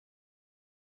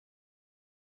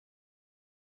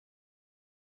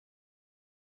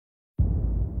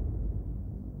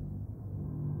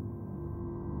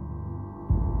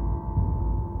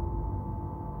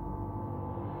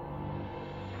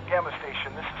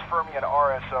confirm yet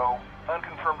RSO.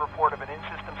 Unconfirmed report of an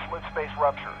in-system slip space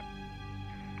rupture.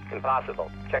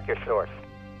 Impossible. Check your source.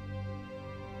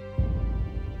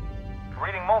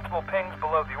 Reading multiple pings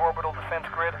below the orbital defense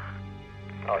grid.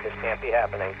 Oh, this can't be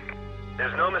happening.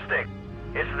 There's no mistake.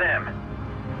 It's them.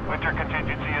 Winter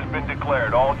contingency has been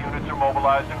declared. All units are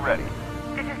mobilized and ready.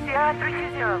 This is Sierra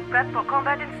 320, prep for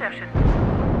combat insertion.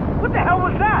 What the hell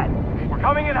was that? We're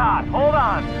coming in hot. Hold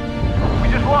on. We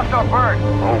just lost our bird.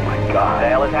 Oh my God. What the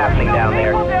hell is happening down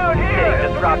there? Down here. Shit,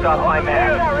 just dropped off my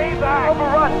map.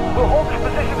 Overrun. We'll hold this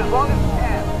position as long as we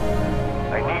can.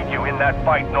 I need you in that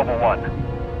fight, Noble One.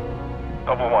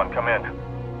 Noble One, come in.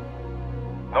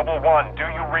 Noble One, do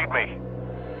you read me?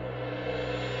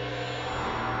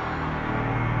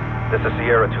 This is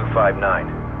Sierra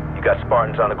 259. You got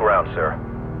Spartans on the ground, sir.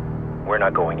 We're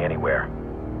not going anywhere.